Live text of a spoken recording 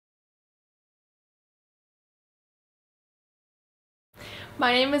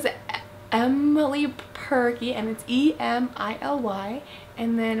My name is Emily Perky, and it's E-M-I-L-Y,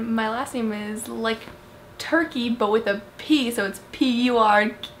 and then my last name is like turkey but with a P, so it's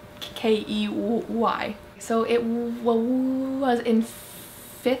P-U-R-K-E-Y. So it was in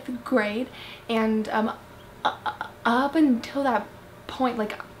 5th grade, and up until that point,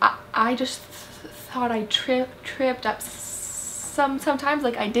 like I just thought I tripped up sometimes.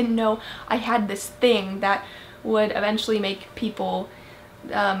 Like I didn't know I had this thing that would eventually make people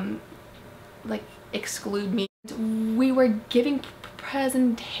like exclude me. We were giving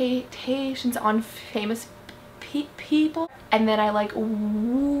presentations on famous people, and then I like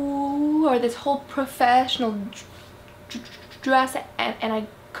wore this whole professional dress, and I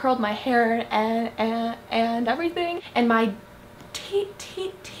curled my hair and everything, and my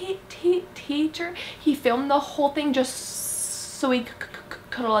teacher, he filmed the whole thing just so we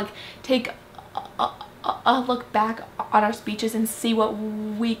could like take a look back on our speeches and see what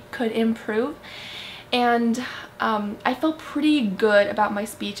we could improve. And I felt pretty good about my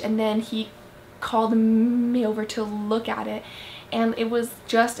speech, and then he called me over to look at it, and it was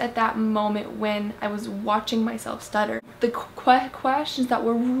just at that moment when I was watching myself stutter. The questions that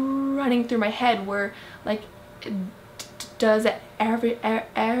were running through my head were like, does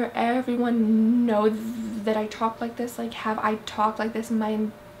everyone know that I talk like this? Like, have I talked like this my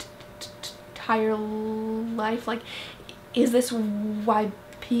entire life? Like, is this why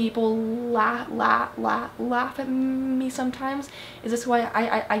people laugh at me sometimes? Is this why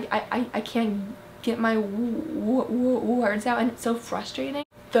I can't get my words out, and it's so frustrating?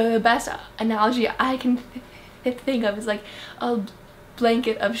 The best analogy I can think of is like a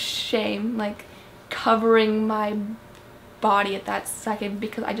blanket of shame, like covering my body at that second,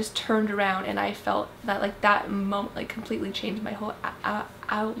 because I just turned around and I felt that like that moment like completely changed my whole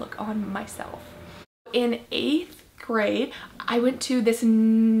outlook on myself. In 8th grade, I went to this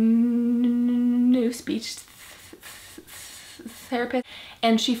new speech therapist,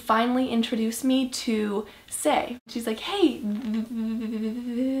 and she finally introduced me to Say. She's like, hey,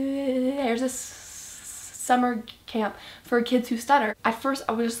 there's this summer camp for kids who stutter. At first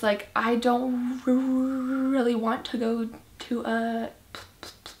I was just like, I don't really want to go to a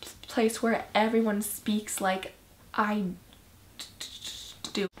place where everyone speaks like I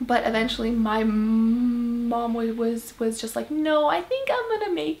do. But eventually my mom was just like, no, I think I'm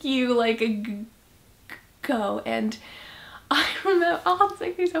gonna make you like go. And I remember, oh, this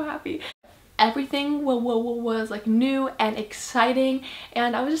makes me so happy. Everything was like new and exciting,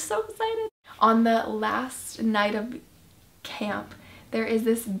 and I was just so excited. On the last night of camp, there is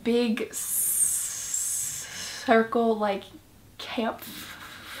this big circle like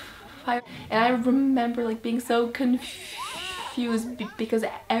campfire, and I remember like being so confused because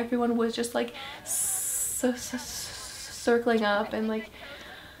everyone was just like circling up, and like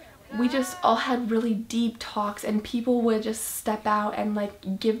we just all had really deep talks, and people would just step out and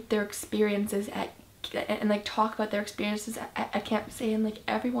like give their experiences and like talk about their experiences at Camp Say, and like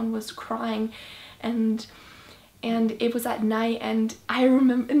everyone was crying, and it was at night, and I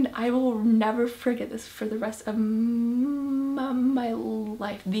remember, and I will never forget this for the rest of my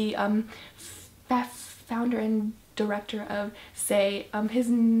life. The founder and director of Say, his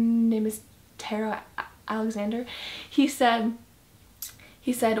name is Tara Alexander. He said,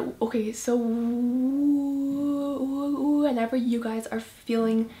 okay, so whenever you guys are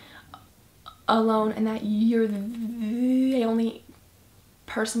feeling alone and that you're the only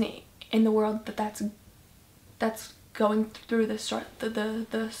person in the world that's going through the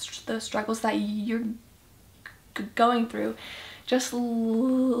struggles that you're going through, just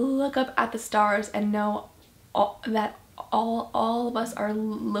look up at the stars and know that all of us are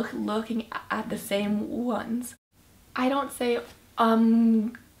looking at the same ones. I don't say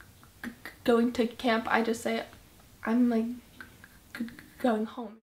going to camp, I just say I'm like going home.